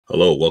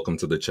Hello, welcome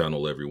to the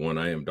channel, everyone.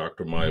 I am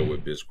Dr. Maya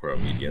with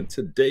BizCrown Media, and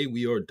today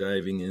we are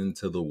diving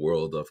into the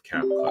world of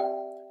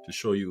CapCut to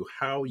show you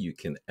how you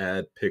can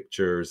add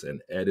pictures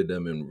and edit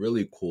them in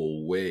really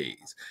cool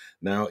ways.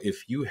 Now,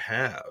 if you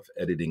have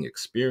editing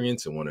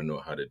experience and want to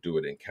know how to do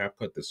it in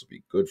CapCut, this will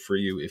be good for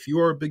you. If you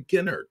are a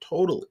beginner,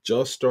 totally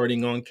just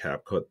starting on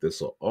CapCut,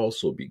 this will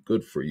also be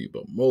good for you.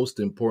 But most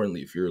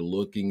importantly, if you're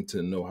looking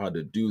to know how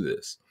to do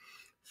this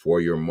for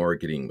your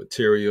marketing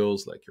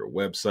materials, like your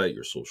website,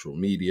 your social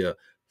media,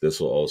 this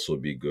will also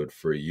be good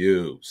for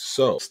you.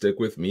 So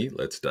stick with me.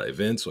 Let's dive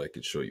in so I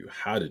can show you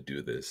how to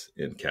do this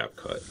in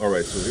CapCut. All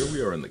right, so here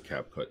we are in the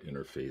CapCut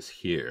interface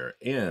here.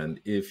 And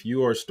if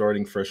you are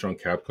starting fresh on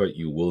CapCut,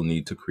 you will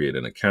need to create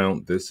an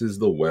account. This is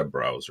the web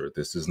browser.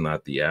 This is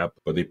not the app,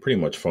 but they pretty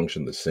much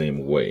function the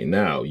same way.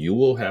 Now, you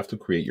will have to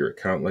create your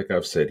account like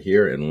I've said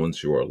here. And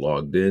once you are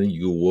logged in,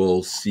 you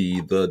will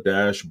see the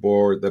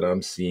dashboard that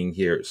I'm seeing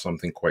here,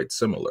 something quite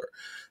similar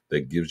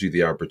that gives you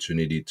the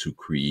opportunity to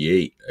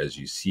create, as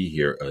you see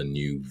here, a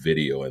new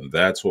video. And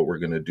that's what we're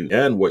going to do.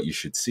 And what you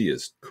should see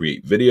is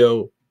create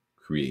video,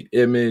 create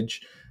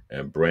image,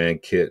 and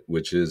brand kit,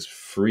 which is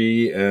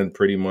free and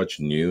pretty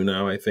much new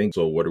now, I think.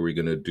 So what are we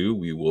going to do?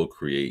 We will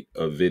create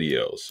a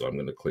video. So I'm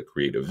going to click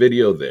create a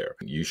video there.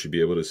 You should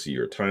be able to see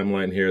your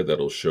timeline here.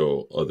 That'll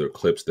show other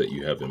clips that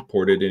you have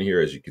imported in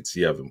here. As you can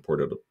see, I've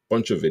imported a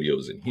bunch of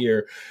videos in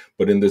here.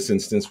 But in this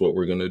instance, what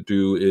we're going to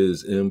do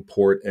is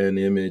import an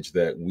image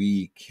that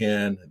we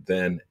can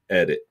then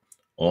edit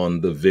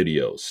on the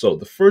video. So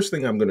the first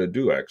thing I'm going to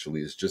do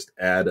actually is just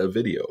add a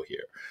video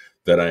here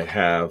that I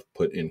have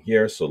put in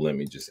here. So let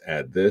me just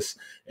add this.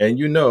 And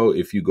you know,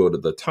 if you go to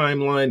the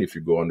timeline, if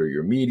you go under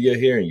your media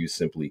here and you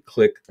simply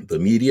click the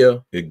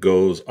media, it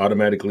goes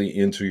automatically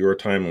into your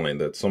timeline.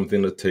 That's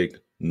something to take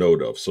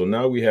note of. So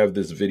now we have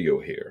this video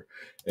here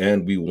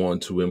and we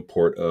want to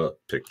import a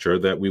picture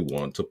that we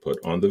want to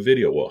put on the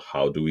video. Well,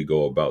 how do we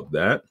go about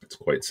that? It's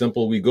quite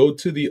simple. We go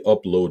to the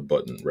upload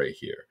button right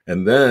here.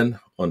 And then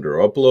under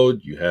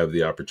upload, you have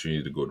the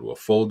opportunity to go to a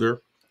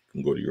folder.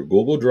 You can go to your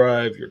Google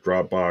Drive, your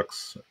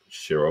Dropbox,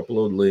 share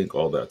upload link,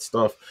 all that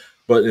stuff.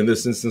 But in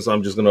this instance,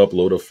 I'm just going to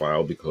upload a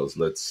file because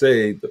let's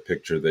say the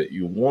picture that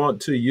you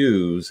want to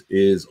use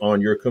is on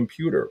your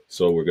computer.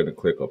 So we're going to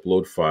click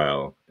upload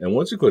file. And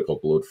once you click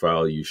upload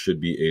file, you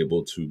should be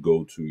able to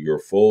go to your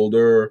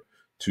folder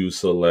to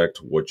select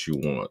what you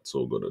want.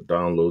 So go to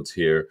downloads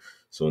here.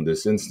 So in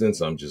this instance,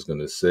 I'm just going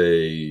to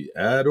say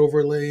add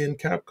overlay in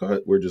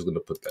CapCut. We're just going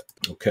to put that.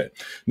 Okay.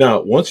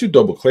 Now, once you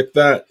double click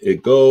that,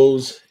 it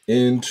goes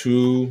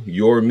into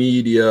your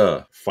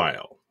media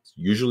file.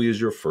 Usually is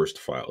your first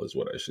file is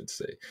what I should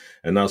say.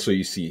 And now, so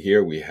you see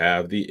here, we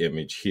have the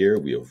image here.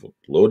 We have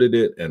uploaded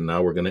it and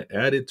now we're going to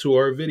add it to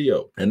our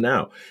video. And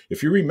now,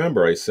 if you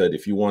remember, I said,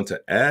 if you want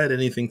to add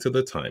anything to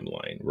the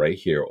timeline right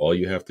here, all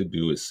you have to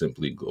do is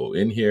simply go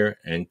in here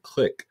and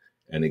click.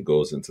 And it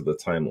goes into the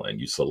timeline.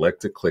 You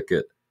select it, click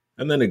it,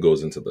 and then it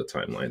goes into the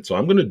timeline. So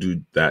I'm going to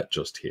do that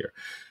just here.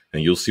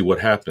 And you'll see what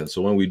happens.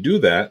 So when we do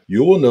that,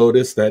 you will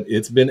notice that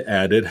it's been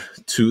added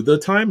to the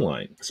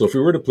timeline. So if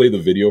we were to play the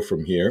video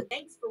from here.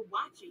 Thanks for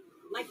watching.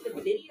 Like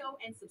the video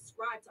and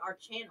subscribe to our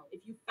channel if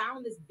you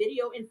found this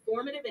video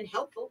informative and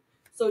helpful.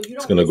 So you don't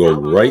it's going to go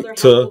right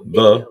to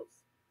the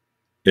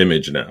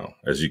image now,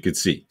 as you can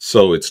see.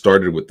 So it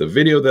started with the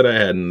video that I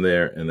had in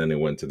there, and then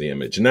it went to the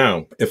image.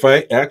 Now, if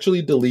I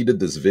actually deleted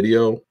this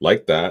video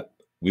like that,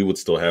 we would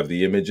still have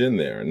the image in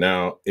there.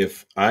 Now,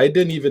 if I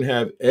didn't even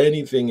have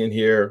anything in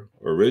here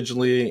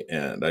originally,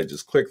 and I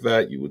just click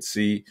that, you would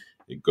see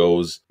it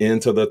goes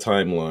into the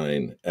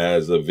timeline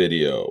as a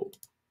video.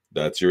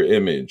 That's your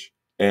image.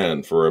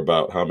 And for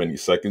about how many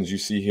seconds you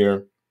see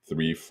here?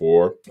 3,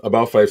 4,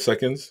 about 5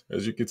 seconds,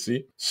 as you can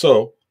see.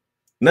 So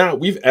now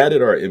we've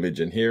added our image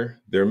in here.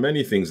 There are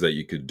many things that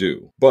you could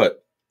do,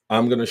 but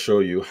I'm going to show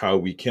you how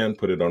we can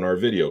put it on our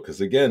video.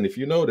 Because again, if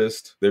you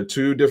noticed, there are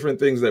two different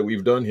things that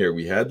we've done here.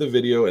 We had the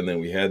video and then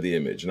we had the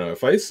image. Now,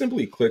 if I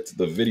simply clicked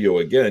the video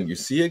again, you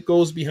see it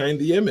goes behind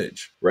the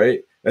image,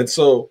 right? And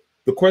so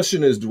the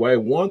question is, do I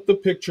want the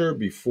picture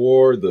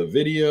before the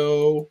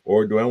video,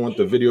 or do I want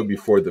the video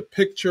before the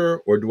picture,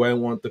 or do I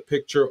want the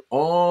picture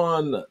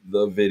on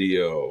the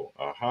video?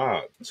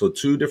 Aha. So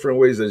two different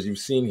ways, as you've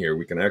seen here,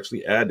 we can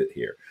actually add it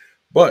here.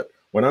 But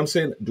when I'm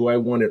saying, do I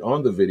want it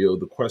on the video?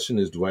 The question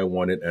is, do I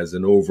want it as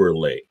an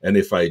overlay? And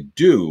if I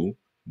do,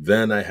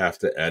 then I have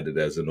to add it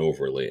as an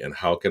overlay. And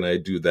how can I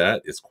do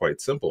that? It's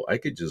quite simple. I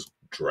could just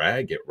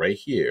drag it right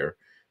here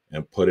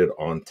and put it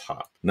on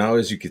top. Now,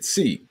 as you can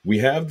see, we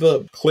have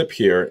the clip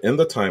here in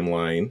the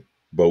timeline,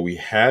 but we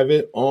have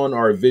it on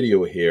our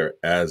video here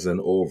as an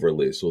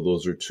overlay. So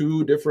those are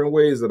two different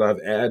ways that I've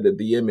added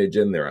the image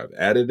in there. I've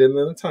added it in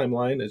the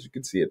timeline. As you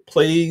can see, it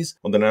plays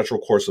on the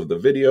natural course of the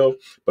video,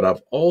 but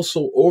I've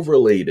also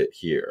overlaid it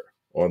here.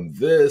 On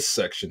this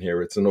section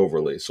here, it's an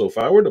overlay. So if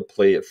I were to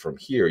play it from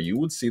here, you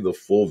would see the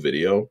full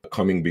video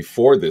coming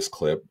before this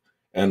clip.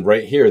 And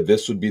right here,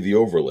 this would be the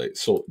overlay.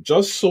 So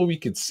just so we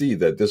could see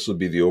that this would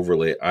be the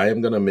overlay, I am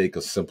going to make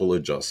a simple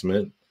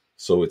adjustment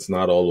so it's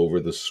not all over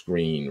the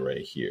screen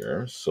right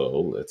here. So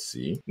let's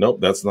see.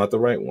 Nope, that's not the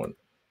right one.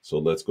 So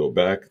let's go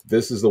back.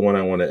 This is the one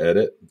I want to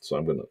edit. So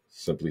I'm going to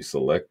simply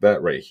select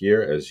that right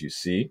here. As you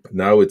see,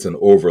 now it's an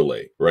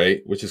overlay,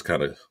 right? Which is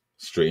kind of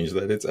strange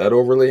that it's at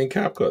overlay in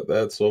CapCut.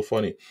 That's so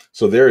funny.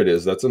 So there it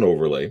is. That's an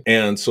overlay.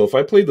 And so if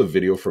I play the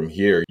video from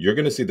here, you're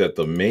going to see that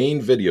the main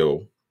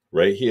video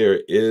right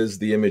here is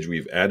the image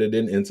we've added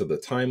into the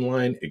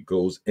timeline. It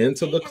goes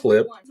into the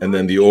clip, and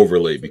then the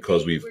overlay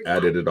because we've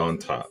added it on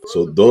top.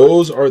 So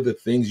those are the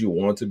things you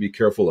want to be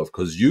careful of,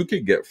 because you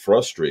could get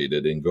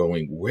frustrated in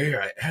going,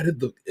 where I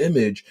added the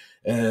image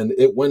and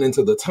it went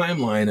into the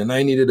timeline and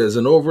I need it as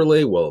an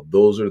overlay. Well,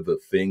 those are the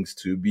things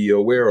to be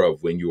aware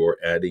of when you are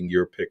adding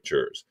your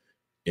pictures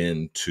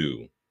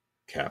into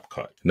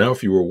CapCut. Now,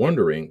 if you were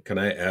wondering, can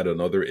I add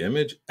another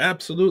image?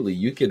 Absolutely.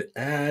 You can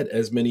add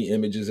as many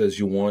images as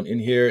you want in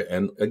here.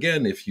 And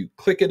again, if you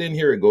click it in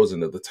here, it goes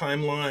into the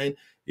timeline.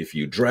 If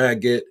you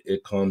drag it,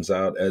 it comes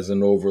out as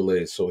an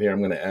overlay. So here,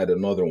 I'm going to add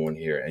another one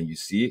here, and you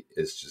see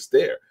it's just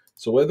there.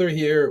 So whether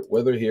here,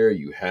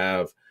 you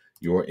have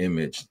your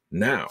image.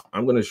 Now,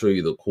 I'm going to show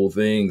you the cool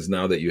things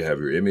now that you have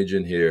your image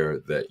in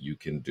here that you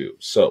can do.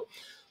 So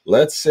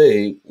let's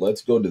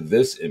go to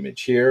this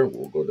image here.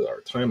 We'll go to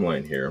our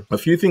timeline here. A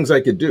few things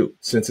I could do.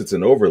 Since it's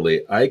an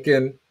overlay, I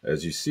can,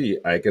 as you see,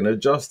 I can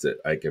adjust it.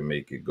 I can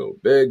make it go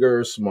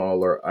bigger,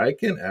 smaller. I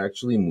can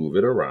actually move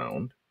it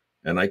around,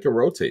 and I can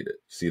rotate it.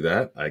 See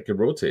that? I can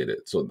rotate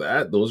it. So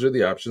those are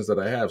the options that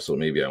I have. So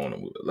maybe I want to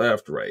move it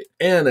left, right.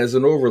 And as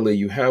an overlay,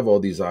 you have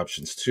all these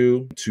options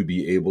too, to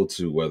be able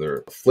to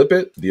whether flip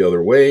it the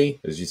other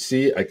way. As you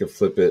see, I can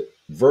flip it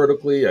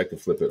vertically, I can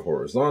flip it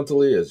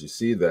horizontally. As you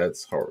see,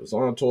 that's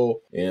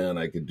horizontal, and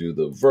I could do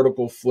the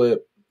vertical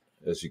flip.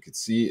 As you can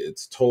see,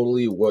 it's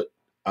totally what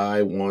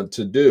I want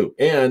to do.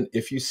 And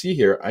if you see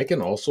here, I can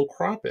also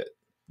crop it.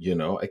 You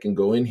know, I can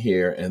go in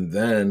here and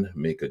then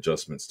make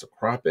adjustments to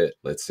crop it.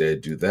 Let's say I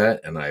do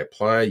that and I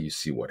apply, you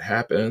see what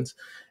happens.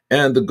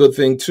 And the good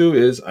thing too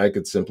is I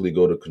could simply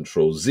go to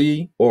Control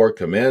Z or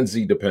Command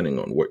Z, depending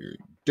on what you're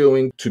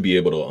doing, to be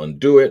able to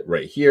undo it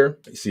right here.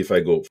 You see, if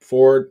I go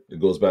forward, it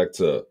goes back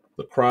to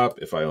the crop.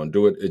 If I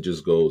undo it, it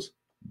just goes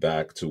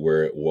back to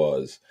where it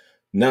was.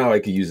 Now I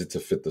can use it to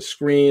fit the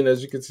screen.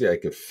 As you can see, I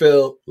could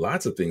fill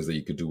lots of things that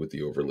you could do with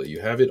the overlay.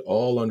 You have it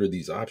all under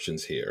these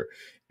options here.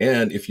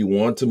 And if you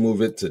want to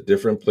move it to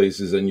different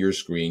places in your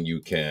screen, you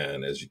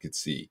can, as you can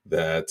see.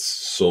 That's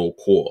so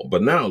cool.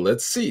 But now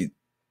let's see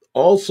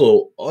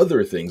also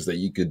other things that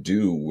you could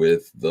do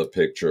with the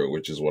picture,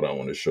 which is what I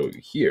want to show you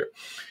here.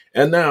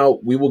 And now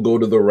we will go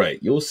to the right.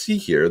 You'll see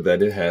here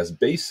that it has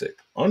basic.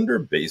 Under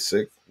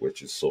basic,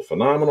 which is so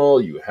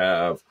phenomenal, you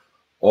have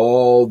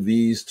all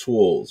these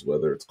tools,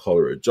 whether it's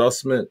color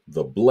adjustment,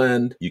 the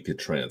blend, you could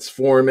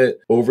transform it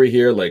over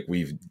here like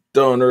we've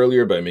done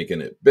earlier by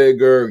making it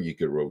bigger. You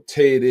could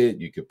rotate it.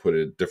 You could put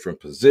it in different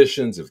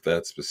positions if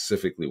that's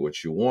specifically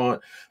what you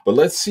want. But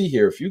let's see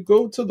here. If you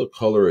go to the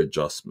color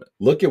adjustment,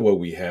 look at what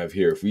we have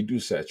here. If we do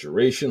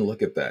saturation,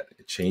 look at that.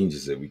 It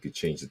changes it. We could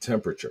change the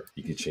temperature.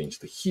 You could change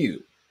the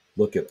hue.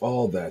 Look at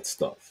all that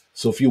stuff.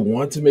 So if you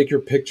want to make your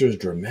pictures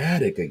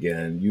dramatic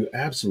again, you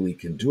absolutely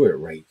can do it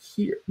right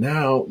here.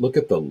 Now, look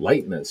at the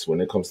lightness. When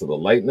it comes to the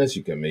lightness,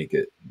 you can make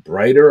it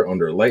brighter.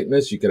 Under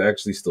lightness, you can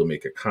actually still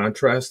make it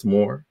contrast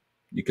more.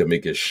 You can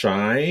make it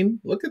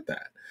shine. Look at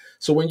that.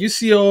 So when you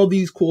see all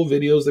these cool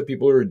videos that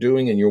people are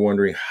doing and you're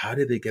wondering, how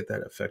did they get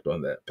that effect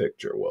on that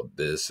picture? Well,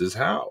 this is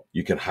how.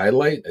 You can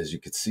highlight, as you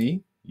can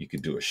see. You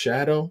could do a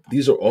shadow.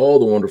 These are all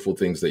the wonderful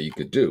things that you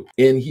could do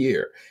in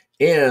here.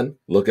 And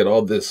look at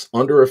all this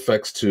under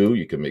effects too.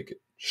 You can make it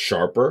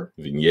sharper,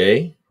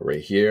 vignette right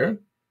here,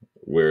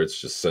 where it's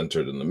just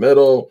centered in the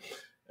middle.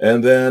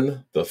 And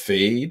then the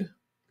fade,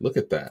 look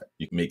at that.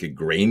 You can make it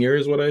grainier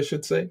is what I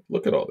should say.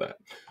 Look at all that.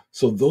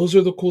 So those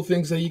are the cool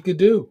things that you could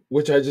do,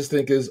 which I just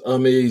think is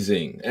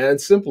amazing.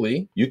 And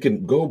simply, you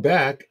can go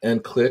back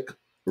and click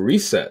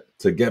reset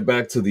to get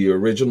back to the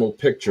original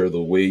picture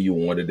the way you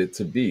wanted it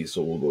to be.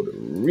 So we'll go to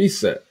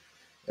reset.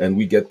 And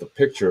we get the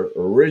picture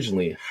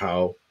originally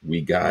how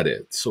we got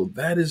it. So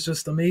that is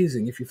just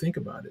amazing if you think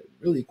about it.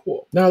 Really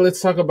cool. Now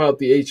let's talk about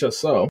the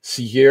HSO.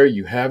 See here,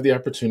 you have the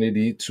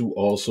opportunity to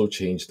also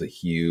change the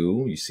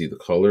hue. You see the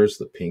colors,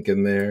 the pink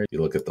in there. You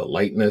look at the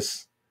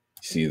lightness.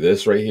 You see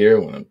this right here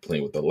when I'm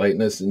playing with the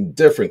lightness and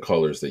different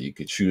colors that you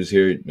could choose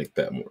here. Make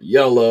that more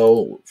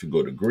yellow. If you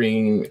go to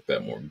green, make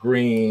that more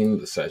green.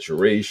 The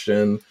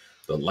saturation,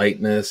 the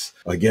lightness.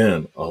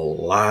 Again, a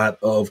lot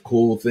of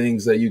cool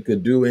things that you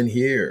could do in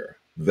here.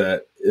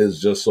 That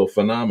is just so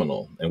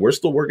phenomenal. And we're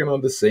still working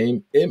on the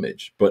same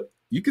image, but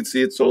you can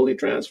see it's totally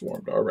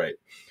transformed. All right.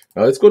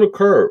 Now let's go to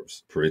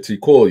curves. Pretty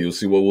cool. You'll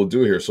see what we'll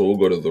do here. So we'll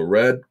go to the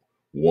red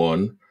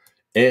one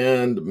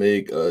and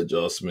make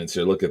adjustments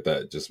here. Look at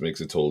that. Just makes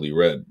it totally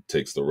red.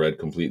 Takes the red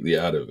completely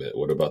out of it.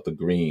 What about the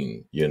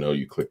green? You know,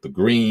 you click the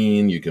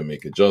green, you can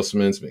make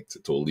adjustments, makes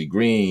it totally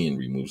green,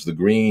 removes the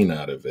green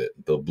out of it.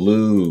 The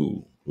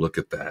blue, look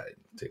at that.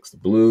 Takes the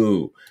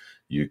blue.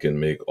 you can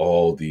make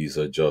all these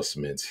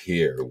adjustments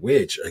here,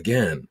 which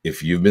again,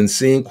 if you've been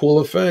seeing cool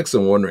effects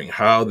and wondering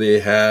how they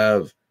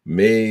have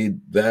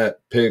made that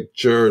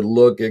picture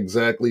look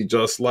exactly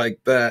just like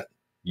that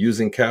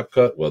using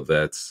CapCut, well,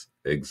 that's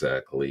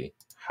exactly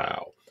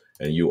how.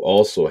 And you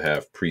also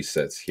have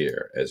presets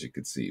here, as you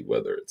can see,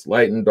 whether it's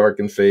light and dark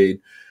and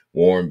fade,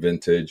 warm,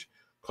 vintage,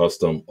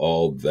 custom,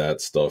 all that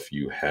stuff,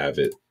 you have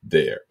it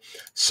there.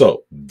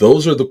 So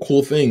those are the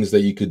cool things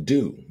that you could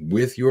do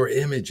with your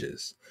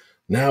images.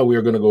 Now we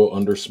are going to go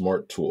under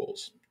Smart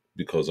Tools,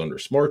 because under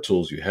Smart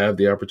Tools, you have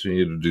the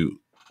opportunity to do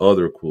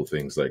other cool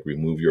things like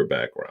remove your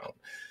background.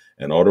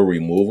 And auto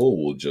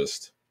removal will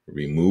just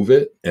remove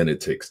it. And it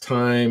takes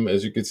time.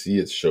 As you can see,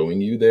 it's showing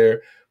you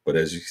there. But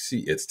as you can see,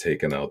 it's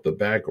taken out the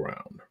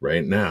background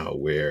right now,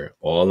 where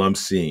all I'm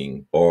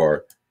seeing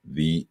are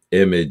the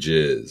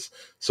images.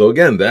 So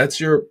again,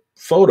 that's your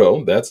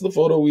photo. That's the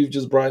photo we've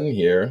just brought in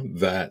here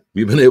that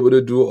we've been able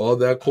to do all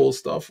that cool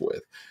stuff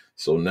with.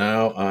 So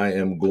now I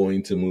am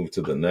going to move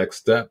to the next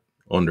step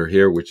under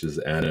here, which is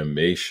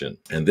animation.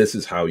 And this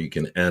is how you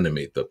can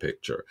animate the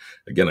picture.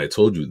 Again, I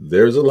told you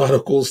there's a lot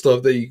of cool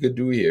stuff that you could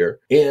do here.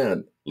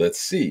 And let's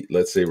say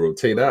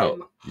rotate out.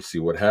 You see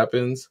what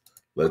happens?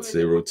 Let's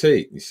say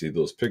rotate. You see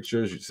those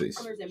pictures? You say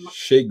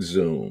shake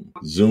zoom,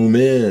 zoom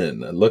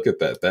in. Look at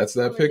that. That's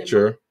that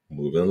picture.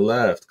 Moving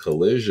left,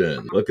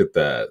 collision. Look at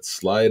that.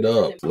 Slide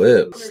up,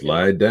 flip,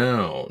 slide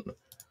down.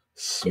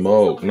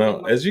 Smoke.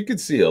 Now, as you can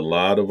see, a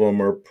lot of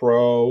them are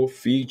pro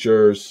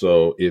features.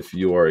 So if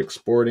you are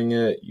exporting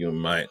it, you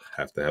might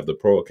have to have the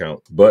pro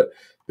account. But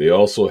they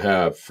also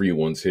have free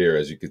ones here,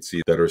 as you can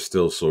see, that are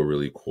still so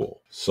really cool.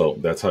 So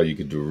that's how you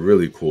can do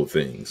really cool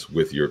things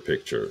with your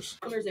pictures.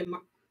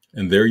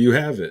 And there you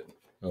have it.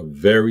 A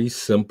very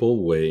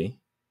simple way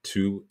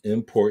to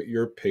import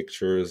your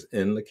pictures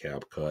in the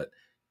CapCut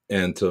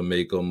and to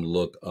make them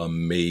look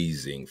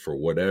amazing for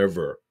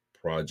whatever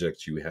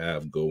project you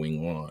have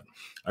going on.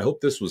 I hope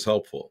this was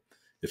helpful.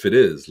 If it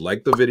is,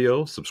 like the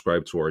video,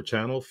 subscribe to our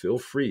channel. Feel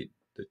free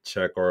to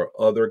check our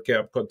other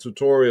CapCut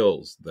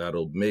tutorials.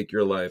 That'll make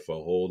your life a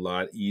whole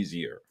lot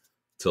easier.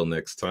 Till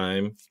next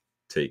time,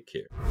 take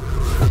care.